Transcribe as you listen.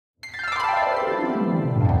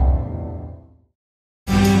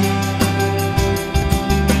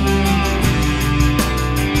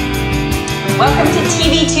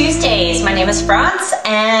is France,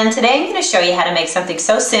 and today I'm going to show you how to make something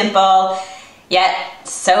so simple yet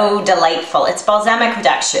so delightful. It's balsamic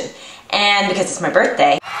reduction, and because it's my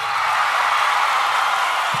birthday,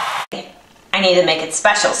 I need to make it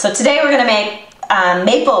special. So today we're going to make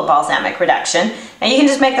maple balsamic reduction. Now you can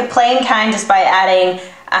just make the plain kind just by adding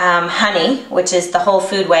honey, which is the whole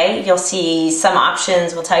food way. You'll see some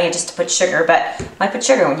options will tell you just to put sugar, but why put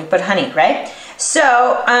sugar when you put honey, right?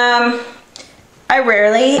 So I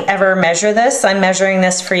rarely ever measure this. I'm measuring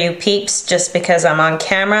this for you peeps just because I'm on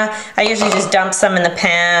camera. I usually just dump some in the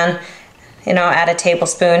pan, you know, add a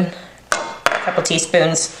tablespoon, a couple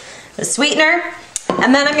teaspoons of sweetener,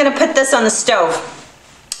 and then I'm gonna put this on the stove.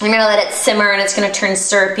 I'm gonna let it simmer and it's gonna turn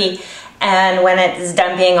syrupy, and when it's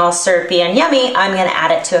done being all syrupy and yummy, I'm gonna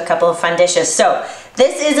add it to a couple of fun dishes. So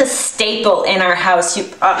this is a staple in our house.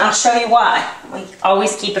 I'll show you why. We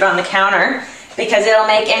always keep it on the counter because it'll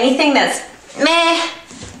make anything that's meh,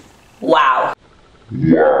 wow.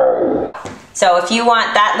 Wow. So if you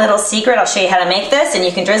want that little secret, I'll show you how to make this, and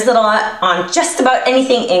you can drizzle it on just about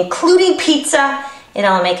anything, including pizza.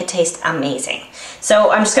 It'll make it taste amazing.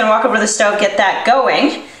 So I'm just gonna walk over to the stove, get that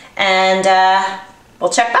going, and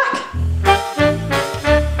we'll check back.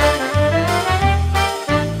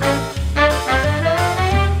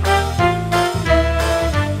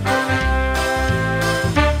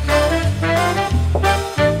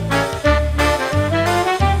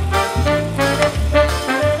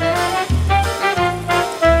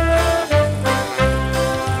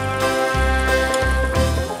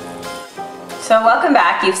 So welcome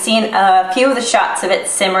back. You've seen a few of the shots of it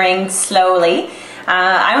simmering slowly.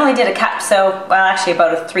 I only did a cup, so, well, actually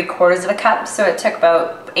about 3/4 of a cup, so it took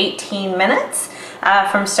about 18 minutes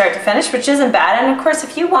from start to finish, which isn't bad. And of course,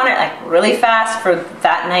 if you want it like really fast for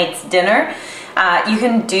that night's dinner, you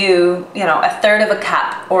can do, you know, 1/3 of a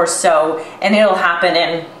cup or so, and it'll happen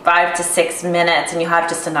in 5 to 6 minutes, and you have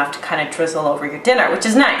just enough to kind of drizzle over your dinner, which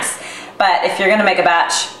is nice. But if you're gonna make a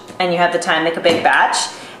batch and you have the time, make a big batch.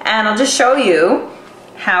 And I'll just show you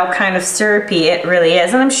how kind of syrupy it really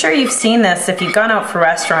is. And I'm sure you've seen this if you've gone out for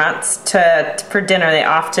restaurants for dinner. They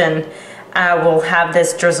often will have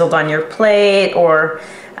this drizzled on your plate or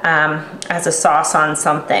as a sauce on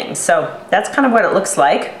something. So that's kind of what it looks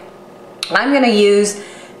like. I'm gonna use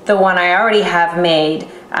the one I already have made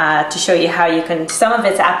to show you how you can, some of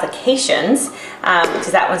its applications,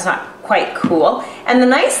 because that one's not quite cool. And the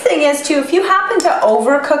nice thing is too, if you happen to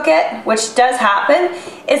overcook it, which does happen,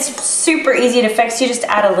 it's super easy to fix. You just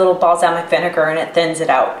add a little balsamic vinegar and it thins it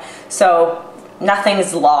out. So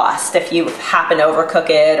nothing's lost if you happen to overcook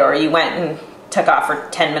it, or you went and took off for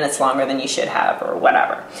 10 minutes longer than you should have, or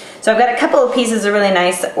whatever. So I've got a couple of pieces of really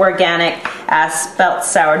nice organic spelt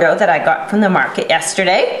sourdough that I got from the market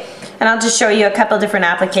yesterday. And I'll just show you a couple different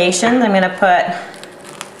applications. I'm gonna put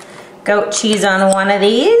goat cheese on one of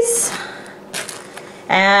these,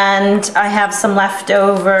 and I have some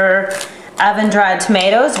leftover oven-dried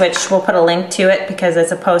tomatoes, which we'll put a link to it because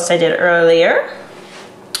it's a post I did earlier.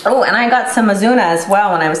 Oh, and I got some Mizuna as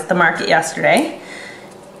well when I was at the market yesterday.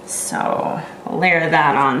 So I'll layer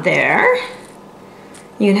that on there.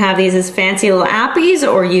 You can have these as fancy little appies,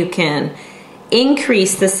 or you can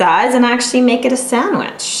increase the size and actually make it a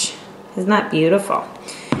sandwich. Isn't that beautiful?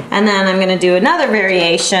 And then I'm gonna do another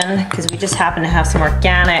variation because we just happen to have some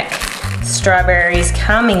organic strawberries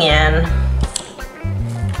coming in.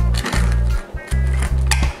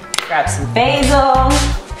 Grab some basil.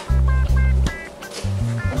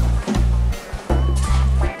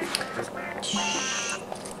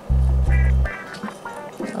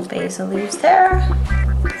 Little basil leaves there.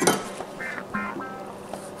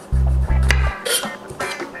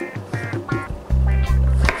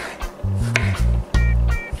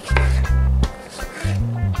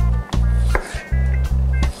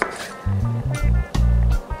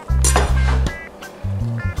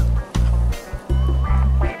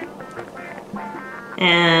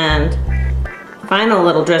 And final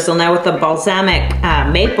little drizzle. Now with the balsamic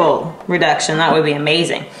maple reduction, that would be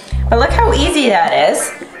amazing. But look how easy that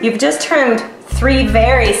is. You've just turned 3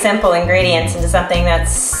 very simple ingredients into something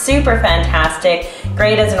that's super fantastic.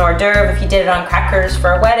 Great as an hors d'oeuvre if you did it on crackers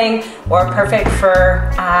for a wedding, or perfect for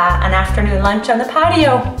an afternoon lunch on the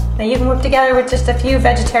patio that you can whip together with just a few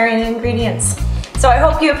vegetarian ingredients. So I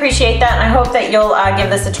hope you appreciate that, and I hope that you'll give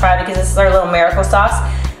this a try, because this is our little miracle sauce.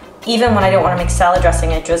 Even when I don't want to make salad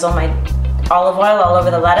dressing, I drizzle my olive oil all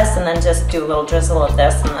over the lettuce and then just do a little drizzle of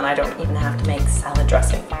this, and then I don't even have to make salad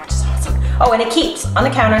dressing, which is awesome. Oh, and it keeps on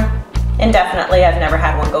the counter indefinitely. I've never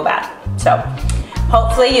had one go bad. So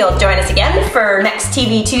hopefully you'll join us again for next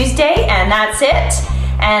TV Tuesday, and that's it.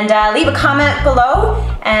 And leave a comment below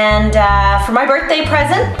And for my birthday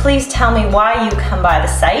present, please tell me why you come by the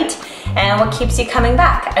site and what keeps you coming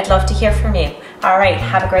back. I'd love to hear from you. All right,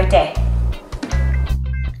 have a great day.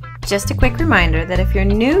 Just a quick reminder that if you're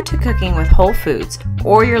new to cooking with whole foods,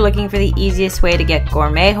 or you're looking for the easiest way to get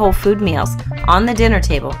gourmet whole food meals on the dinner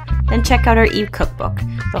table, then check out our e-cookbook,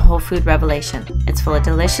 The Whole Food Revelation. It's full of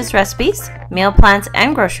delicious recipes, meal plans,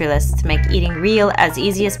 and grocery lists to make eating real as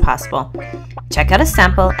easy as possible. Check out a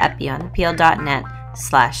sample at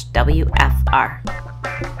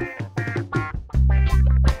beyondthepeel.net/WFR.